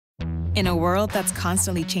In a world that's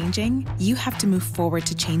constantly changing, you have to move forward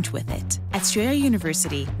to change with it. At Strayer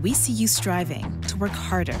University, we see you striving to work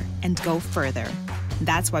harder and go further.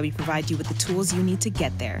 That's why we provide you with the tools you need to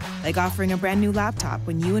get there, like offering a brand new laptop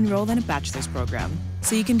when you enroll in a bachelor's program,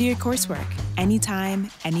 so you can do your coursework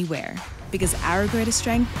anytime, anywhere. Because our greatest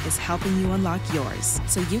strength is helping you unlock yours,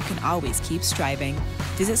 so you can always keep striving.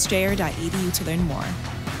 Visit strayer.edu to learn more.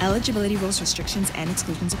 Eligibility rules, restrictions, and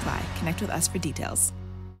exclusions apply. Connect with us for details.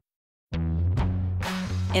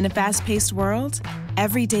 In a fast-paced world,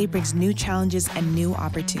 every day brings new challenges and new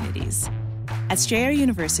opportunities. At Strayer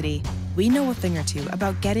University, we know a thing or two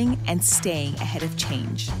about getting and staying ahead of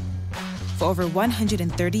change. For over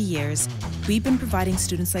 130 years, we've been providing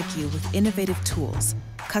students like you with innovative tools,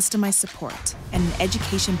 customized support, and an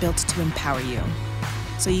education built to empower you,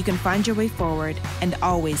 so you can find your way forward and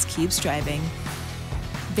always keep striving.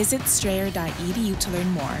 Visit strayer.edu to learn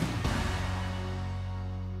more.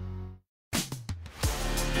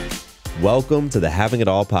 Welcome to the Having It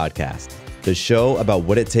All podcast, the show about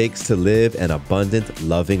what it takes to live an abundant,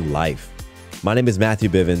 loving life. My name is Matthew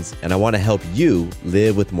Bivens, and I want to help you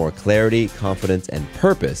live with more clarity, confidence, and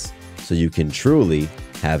purpose so you can truly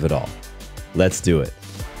have it all. Let's do it.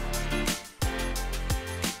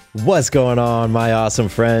 What's going on, my awesome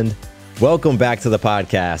friend? Welcome back to the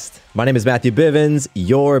podcast. My name is Matthew Bivens,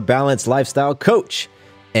 your balanced lifestyle coach.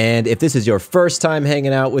 And if this is your first time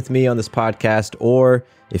hanging out with me on this podcast, or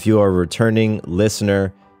if you are a returning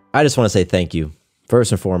listener, I just want to say thank you.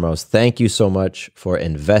 First and foremost, thank you so much for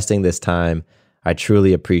investing this time. I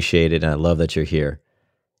truly appreciate it, and I love that you're here.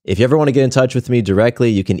 If you ever want to get in touch with me directly,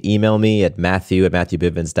 you can email me at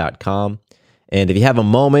matthew@matthewbivens.com. And if you have a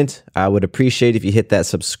moment, I would appreciate if you hit that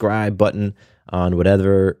subscribe button on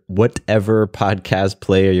whatever podcast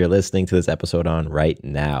player you're listening to this episode on right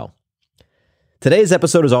now. Today's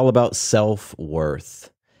episode is all about self-worth.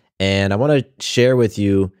 And I want to share with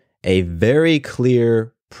you a very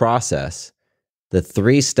clear process, the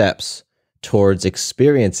 3 steps towards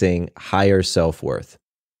experiencing higher self-worth.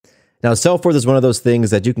 Now, self-worth is one of those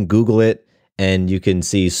things that you can Google it and you can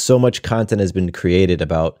see so much content has been created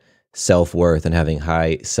about self-worth and having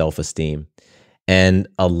high self-esteem. And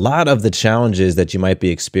a lot of the challenges that you might be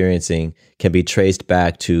experiencing can be traced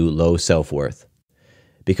back to low self-worth.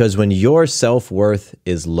 Because when your self-worth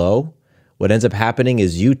is low, what ends up happening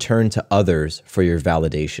is you turn to others for your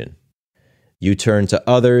validation. You turn to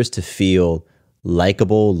others to feel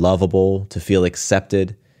likable, lovable, to feel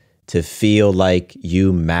accepted, to feel like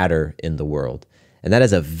you matter in the world. And that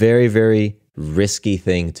is a very, very risky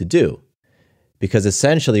thing to do. Because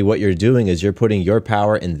essentially what you're doing is you're putting your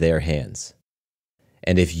power in their hands.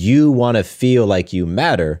 And if you want to feel like you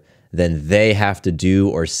matter, then they have to do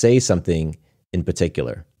or say something in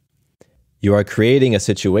particular. You are creating a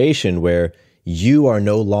situation where you are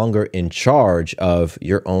no longer in charge of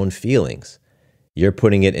your own feelings. You're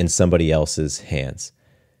putting it in somebody else's hands.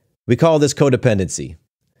 We call this codependency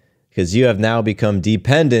because you have now become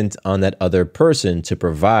dependent on that other person to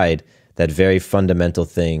provide that very fundamental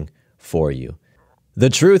thing for you. The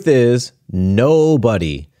truth is,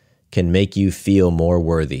 nobody can make you feel more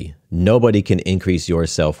worthy. Nobody can increase your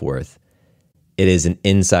self-worth. It is an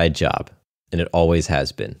inside job, and it always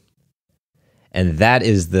has been. And that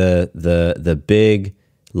is the big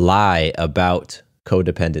lie about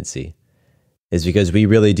codependency, is because we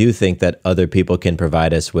really do think that other people can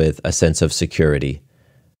provide us with a sense of security,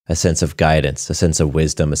 a sense of guidance, a sense of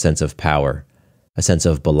wisdom, a sense of power, a sense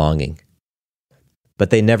of belonging.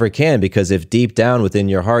 But they never can, because if deep down within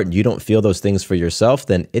your heart you don't feel those things for yourself,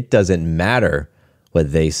 then it doesn't matter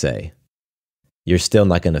what they say. You're still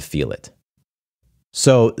not going to feel it.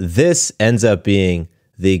 So this ends up being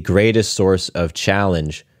the greatest source of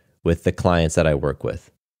challenge with the clients that I work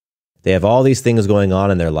with. They have all these things going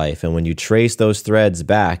on in their life, and when you trace those threads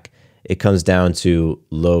back, it comes down to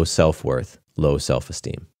low self-worth, low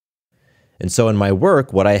self-esteem. And so in my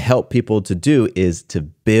work, what I help people to do is to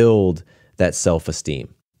build that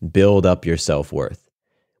self-esteem, build up your self-worth,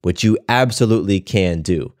 which you absolutely can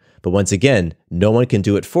do. But once again, no one can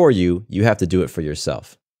do it for you. You have to do it for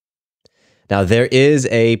yourself. Now, there is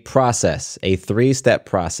a process, a 3-step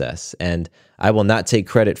process, and I will not take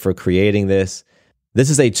credit for creating this. This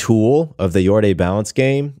is a tool of the YourDay Balance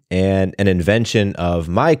Game and an invention of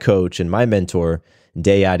my coach and my mentor,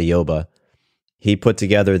 A.L.L. He put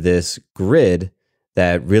together this grid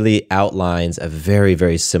that really outlines a very,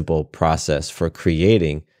 very simple process for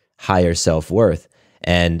creating higher self-worth.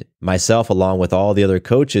 And myself, along with all the other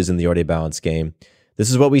coaches in the YourDay Balance Game, this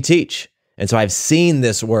is what we teach. And so I've seen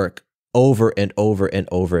this work over and over and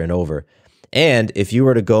over and over. And if you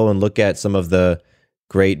were to go and look at some of the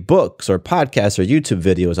great books or podcasts or YouTube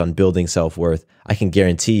videos on building self-worth, I can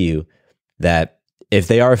guarantee you that if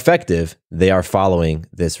they are effective, they are following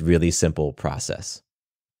this really simple process.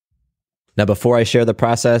 Now, before I share the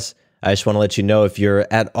process, I just want to let you know if you're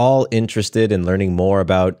at all interested in learning more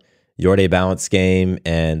about YourDay Balance Game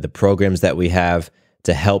and the programs that we have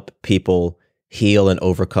to help people heal and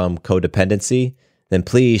overcome codependency, then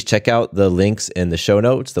please check out the links in the show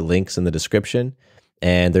notes, the links in the description.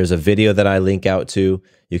 And there's a video that I link out to.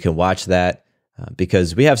 You can watch that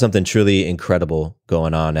because we have something truly incredible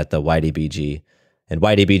going on at the YDBG. And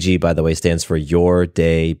YDBG, by the way, stands for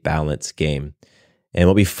YourDay Balance Game. And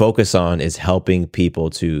what we focus on is helping people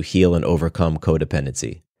to heal and overcome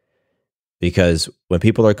codependency. Because when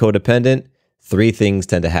people are codependent, three things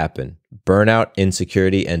tend to happen: burnout,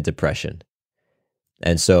 insecurity, and depression.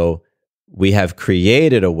 And so we have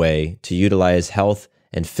created a way to utilize health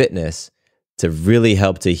and fitness to really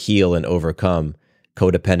help to heal and overcome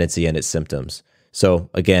codependency and its symptoms. So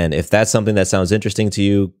again, if that's something that sounds interesting to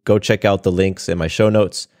you, go check out the links in my show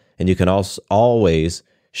notes. And you can also always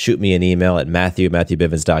shoot me an email at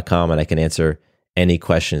matthewbivens.com and I can answer any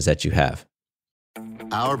questions that you have.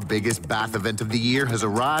 Our biggest bath event of the year has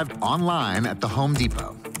arrived online at the Home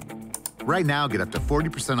Depot. Right now, get up to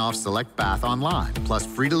 40% off select bath online, plus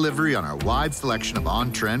free delivery on our wide selection of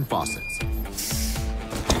on-trend faucets.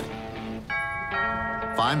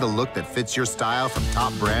 Find the look that fits your style from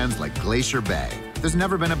top brands like Glacier Bay. There's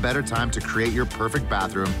never been a better time to create your perfect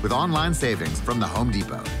bathroom with online savings from the Home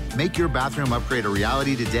Depot. Make your bathroom upgrade a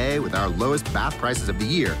reality today with our lowest bath prices of the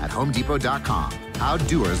year at homedepot.com. How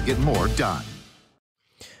doers get more done.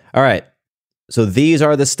 All right, so these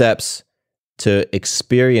are the steps to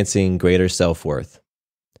experiencing greater self-worth.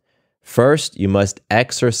 First, you must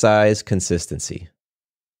exercise consistency.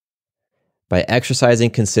 By exercising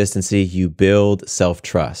consistency, you build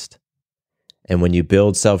self-trust. And when you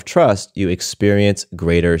build self-trust, you experience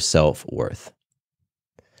greater self-worth.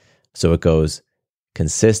 So it goes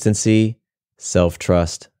consistency,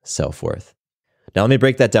 self-trust, self-worth. Now, let me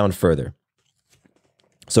break that down further.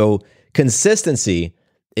 So consistency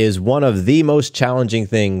is one of the most challenging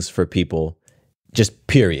things for people, just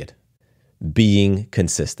period, being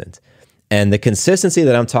consistent. And the consistency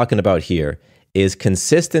that I'm talking about here is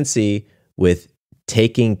consistency with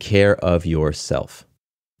taking care of yourself.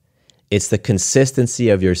 It's the consistency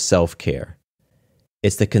of your self-care.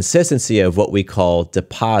 It's the consistency of what we call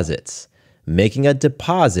deposits, making a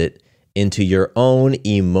deposit into your own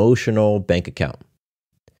emotional bank account.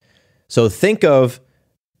 So think of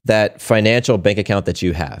that financial bank account that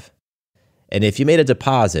you have. And if you made a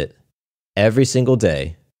deposit every single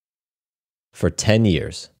day for 10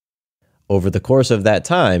 years, over the course of that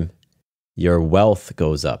time, your wealth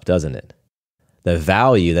goes up, doesn't it? The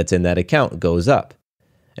value that's in that account goes up.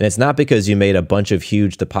 And it's not because you made a bunch of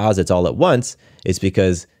huge deposits all at once. It's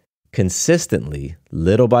because consistently,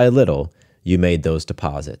 little by little, you made those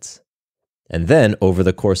deposits. And then over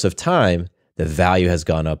the course of time, the value has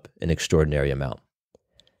gone up an extraordinary amount.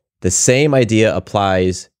 The same idea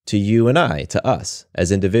applies to you and I, to us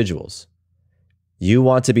as individuals. You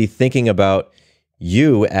want to be thinking about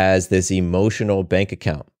you as this emotional bank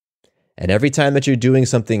account. And every time that you're doing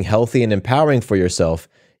something healthy and empowering for yourself,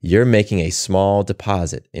 you're making a small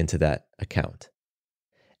deposit into that account.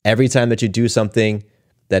 Every time that you do something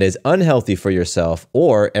that is unhealthy for yourself,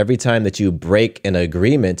 or every time that you break an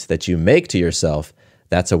agreement that you make to yourself,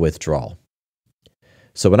 that's a withdrawal.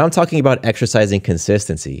 So when I'm talking about exercising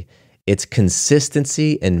consistency, it's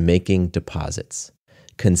consistency in making deposits,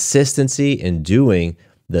 consistency in doing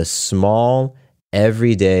the small,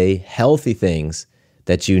 everyday, healthy things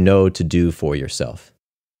that you know to do for yourself.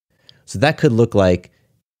 So that could look like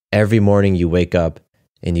every morning you wake up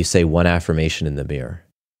and you say one affirmation in the mirror.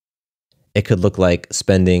 It could look like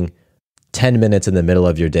spending 10 minutes in the middle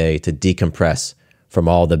of your day to decompress from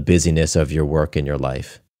all the busyness of your work and your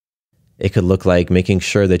life. It could look like making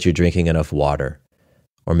sure that you're drinking enough water,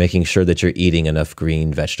 or making sure that you're eating enough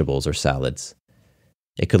green vegetables or salads.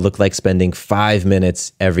 It could look like spending 5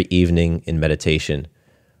 minutes every evening in meditation,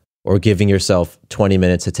 or giving yourself 20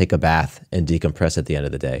 minutes to take a bath and decompress at the end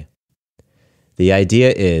of the day. The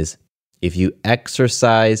idea is, if you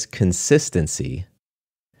exercise consistency,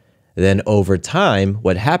 then over time,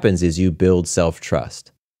 what happens is you build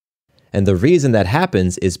self-trust. And the reason that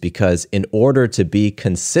happens is because in order to be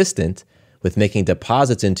consistent with making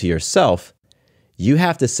deposits into yourself, you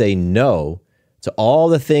have to say no to all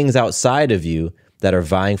the things outside of you that are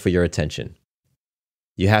vying for your attention.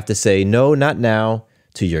 You have to say no, not now,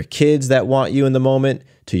 to your kids that want you in the moment,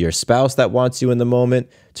 to your spouse that wants you in the moment,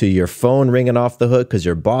 to your phone ringing off the hook because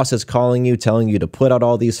your boss is calling you, telling you to put out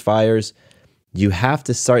all these fires. you have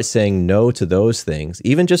to start saying no to those things,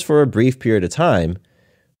 even just for a brief period of time,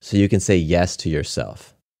 so you can say yes to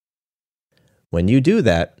yourself. When you do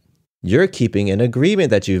that, you're keeping an agreement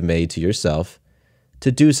that you've made to yourself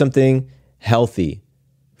to do something healthy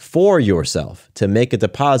for yourself, to make a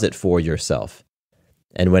deposit for yourself.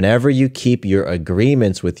 And whenever you keep your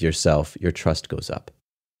agreements with yourself, your trust goes up.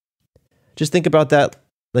 Just think about that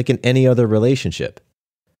like in any other relationship,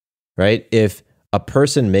 right? If a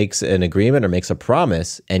person makes an agreement or makes a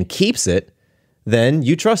promise and keeps it, then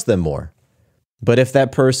you trust them more. But if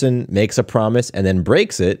that person makes a promise and then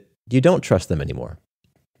breaks it, you don't trust them anymore.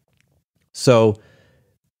 So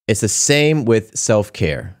it's the same with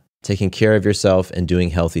self-care, taking care of yourself and doing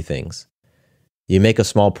healthy things. You make a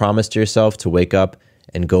small promise to yourself to wake up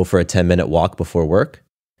and go for a 10-minute walk before work.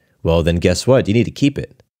 Well, then guess what? You need to keep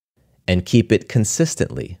it, and keep it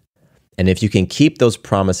consistently. And if you can keep those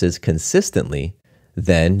promises consistently,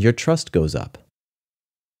 then your trust goes up.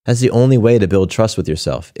 That's the only way to build trust with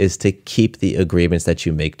yourself, is to keep the agreements that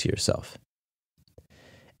you make to yourself.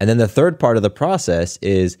 And then the third part of the process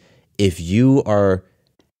is, if you are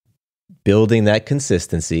building that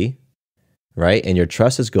consistency, right, and your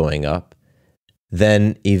trust is going up,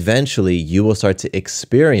 then eventually you will start to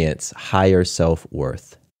experience higher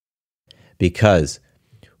self-worth. Because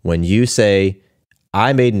when you say,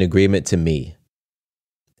 I made an agreement to me,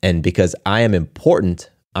 and because I am important,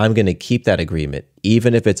 I'm going to keep that agreement,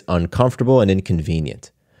 even if it's uncomfortable and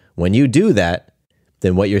inconvenient. When you do that,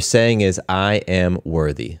 then what you're saying is, I am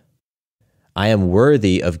worthy. I am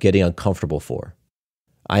worthy of getting uncomfortable for.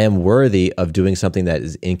 I am worthy of doing something that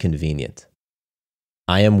is inconvenient.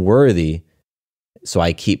 I am worthy, so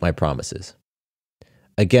I keep my promises.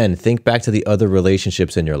 Again, think back to the other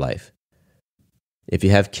relationships in your life. If you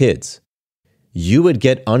have kids, you would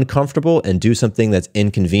get uncomfortable and do something that's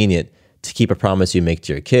inconvenient to keep a promise you make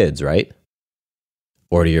to your kids, right?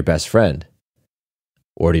 Or to your best friend,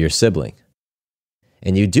 or to your sibling.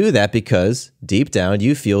 And you do that because deep down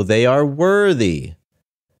you feel they are worthy.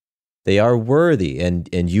 They are worthy, and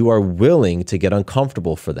you are willing to get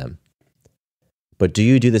uncomfortable for them. But do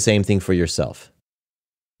you do the same thing for yourself?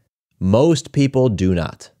 Most people do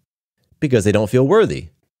not, because they don't feel worthy.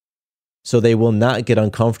 So they will not get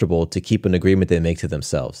uncomfortable to keep an agreement they make to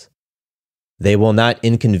themselves. They will not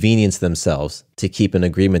inconvenience themselves to keep an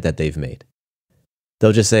agreement that they've made.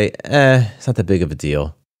 They'll just say, it's not that big of a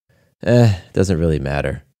deal. It doesn't really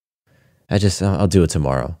matter. I'll do it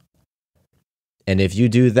tomorrow. And if you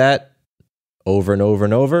do that over and over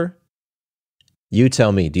and over, you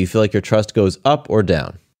tell me, do you feel like your trust goes up or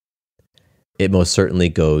down? It most certainly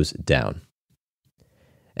goes down.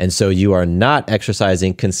 And so you are not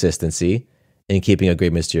exercising consistency in keeping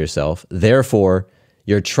agreements to yourself. Therefore,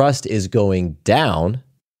 your trust is going down.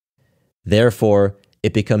 Therefore,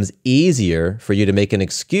 it becomes easier for you to make an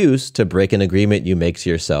excuse to break an agreement you make to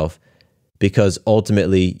yourself, because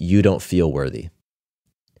ultimately you don't feel worthy.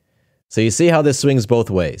 So you see how this swings both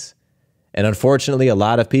ways. And unfortunately, a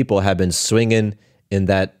lot of people have been swinging in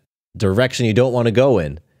that direction you don't want to go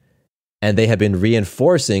in. And they have been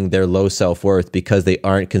reinforcing their low self-worth because they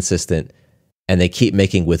aren't consistent and they keep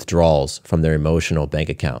making withdrawals from their emotional bank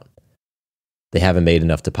account. They haven't made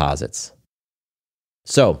enough deposits.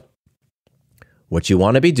 So, what you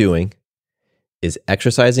want to be doing is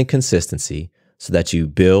exercising consistency so that you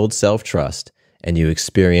build self-trust and you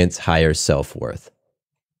experience higher self-worth.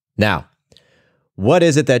 Now, what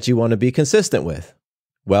is it that you want to be consistent with?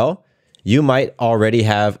 Well, you might already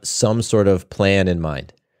have some sort of plan in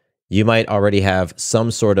mind. You might already have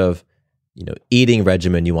some sort of, eating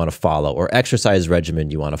regimen you want to follow, or exercise regimen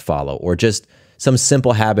you want to follow, or just some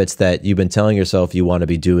simple habits that you've been telling yourself you want to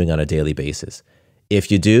be doing on a daily basis. If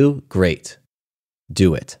you do, great.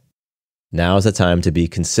 Do it. Now is the time to be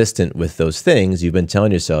consistent with those things you've been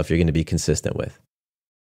telling yourself you're going to be consistent with.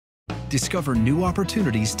 Discover new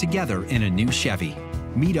opportunities together in a new Chevy.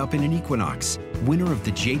 Meet up in an Equinox, winner of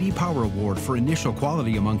the J.D. Power Award for initial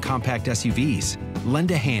quality among compact SUVs.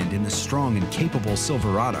 Lend a hand in the strong and capable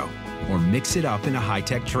Silverado, or mix it up in a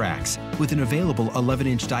high-tech Trax with an available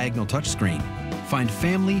 11-inch diagonal touchscreen. Find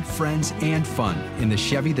family, friends, and fun in the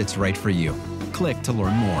Chevy that's right for you. Click to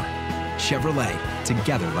learn more. Chevrolet,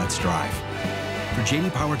 together let's drive. For J.D.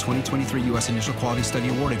 Power 2023 U.S. Initial Quality Study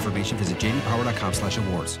Award information, visit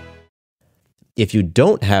jdpower.com/awards. If you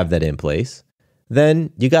don't have that in place,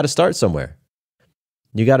 then you got to start somewhere.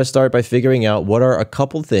 You got to start by figuring out what are a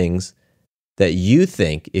couple things that you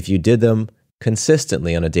think, if you did them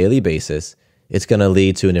consistently on a daily basis, it's going to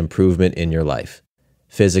lead to an improvement in your life.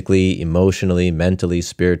 Physically, emotionally, mentally,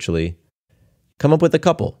 spiritually. Come up with a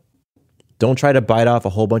couple. Don't try to bite off a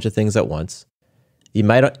whole bunch of things at once. You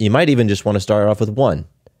might even just want to start off with one.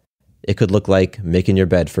 It could look like making your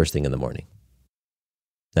bed first thing in the morning.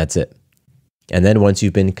 That's it. And then once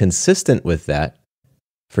you've been consistent with that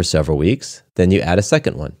for several weeks, then you add a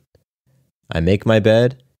second one. I make my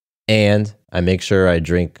bed and I make sure I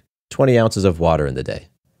drink 20 ounces of water in the day.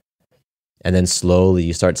 And then slowly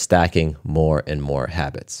you start stacking more and more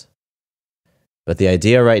habits. But the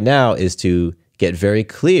idea right now is to get very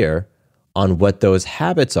clear on what those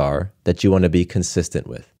habits are that you want to be consistent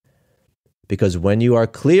with. Because when you are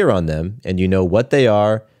clear on them and you know what they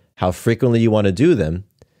are, how frequently you want to do them,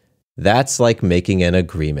 that's like making an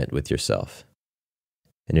agreement with yourself.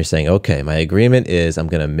 And you're saying, okay, my agreement is I'm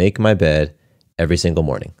going to make my bed every single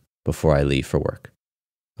morning before I leave for work.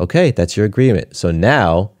 Okay, that's your agreement. So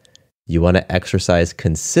now you want to exercise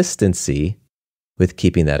consistency with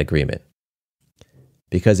keeping that agreement.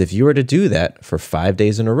 Because if you were to do that for 5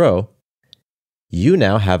 days in a row, you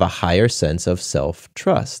now have a higher sense of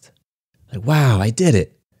self-trust. Like, wow, I did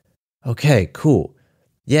it. Okay, cool.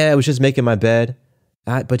 Yeah, I was just making my bed.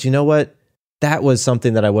 But you know what? That was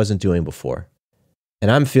something that I wasn't doing before.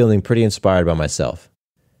 And I'm feeling pretty inspired by myself.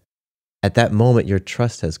 At that moment, your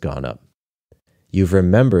trust has gone up. You've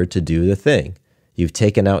remembered to do the thing. You've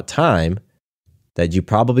taken out time that you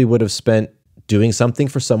probably would have spent doing something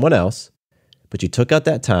for someone else, but you took out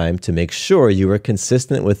that time to make sure you were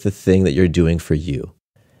consistent with the thing that you're doing for you.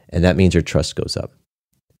 And that means your trust goes up.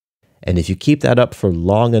 And if you keep that up for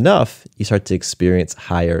long enough, you start to experience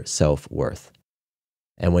higher self-worth.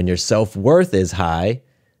 And when your self-worth is high,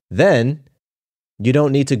 then you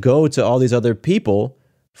don't need to go to all these other people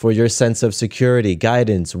for your sense of security,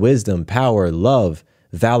 guidance, wisdom, power, love,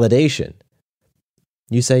 validation.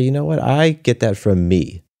 You say, you know what? I get that from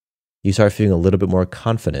me. You start feeling a little bit more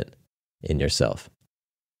confident in yourself.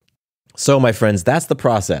 So, my friends, that's the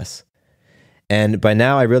process. And by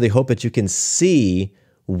now, I really hope that you can see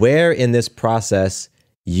where in this process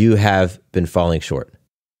you have been falling short.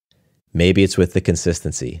 Maybe it's with the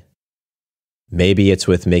consistency. Maybe it's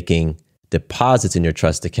with making deposits in your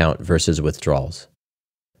trust account versus withdrawals.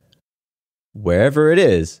 Wherever it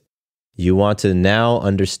is, you want to now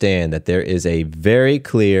understand that there is a very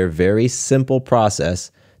clear, very simple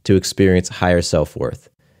process to experience higher self-worth.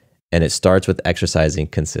 And it starts with exercising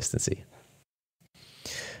consistency.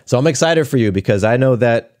 So I'm excited for you because I know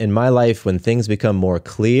that in my life, when things become more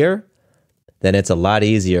clear, then it's a lot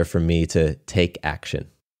easier for me to take action.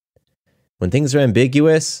 When things are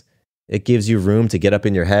ambiguous, it gives you room to get up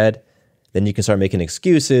in your head. Then you can start making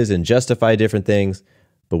excuses and justify different things.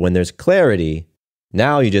 But when there's clarity,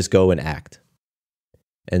 now you just go and act.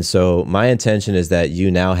 And so my intention is that you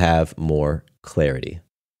now have more clarity.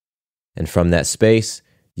 And from that space,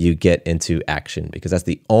 you get into action because that's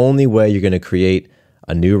the only way you're going to create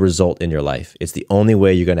a new result in your life. It's the only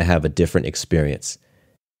way you're going to have a different experience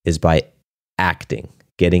is by acting,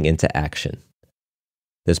 getting into action.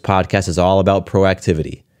 This podcast is all about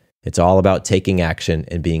proactivity. It's all about taking action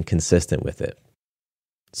and being consistent with it.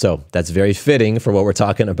 So that's very fitting for what we're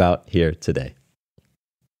talking about here today.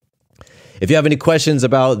 If you have any questions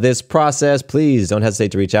about this process, please don't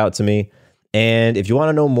hesitate to reach out to me. And if you want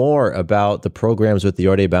to know more about the programs with the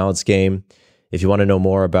YourDay Balance Game, if you want to know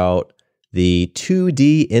more about the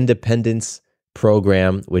 2D Independence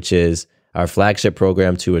Program, which is our flagship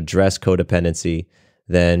program to address codependency,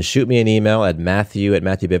 then shoot me an email at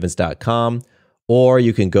matthew@matthewbivens.com, or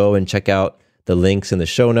you can go and check out the links in the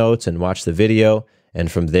show notes and watch the video.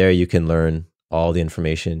 And from there, you can learn all the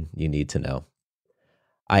information you need to know.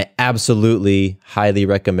 I absolutely highly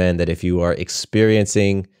recommend that if you are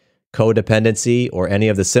experiencing codependency or any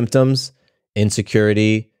of the symptoms,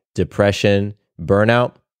 insecurity, depression,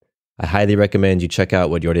 burnout, I highly recommend you check out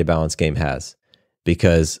what YourDay Balance Game has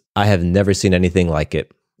because I have never seen anything like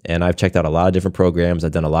it. And I've checked out a lot of different programs.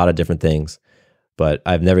 I've done a lot of different things, but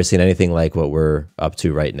I've never seen anything like what we're up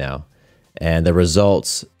to right now. And the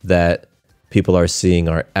results that people are seeing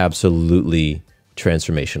are absolutely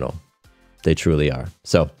transformational. They truly are.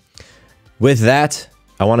 So with that,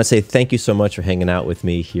 I want to say thank you so much for hanging out with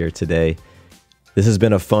me here today. This has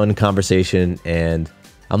been a fun conversation, and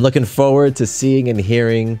I'm looking forward to seeing and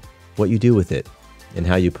hearing what you do with it and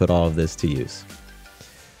how you put all of this to use.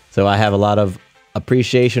 So I have a lot of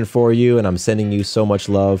appreciation for you, and I'm sending you so much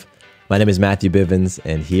love. My name is Matthew Bivens,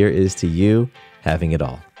 and here is to you having it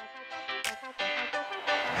all.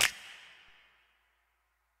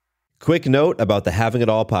 Quick note about the Having It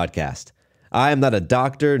All podcast. I am not a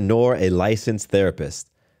doctor nor a licensed therapist.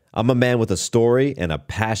 I'm a man with a story and a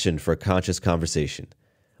passion for conscious conversation.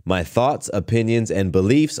 My thoughts, opinions, and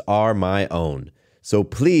beliefs are my own. So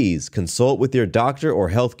please consult with your doctor or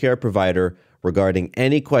healthcare provider regarding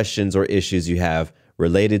any questions or issues you have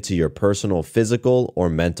related to your personal physical or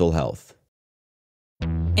mental health.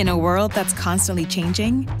 In a world that's constantly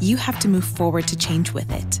changing, you have to move forward to change with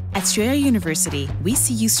it. At Strayer University, we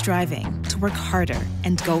see you striving to work harder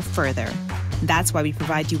and go further. That's why we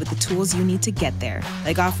provide you with the tools you need to get there,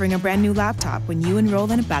 like offering a brand new laptop when you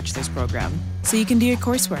enroll in a bachelor's program, so you can do your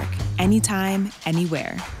coursework anytime,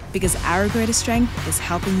 anywhere. Because our greatest strength is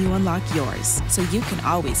helping you unlock yours, so you can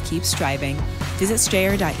always keep striving. Visit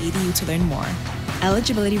strayer.edu to learn more.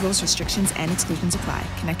 Eligibility rules, restrictions, and exclusions apply.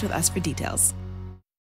 Connect with us for details.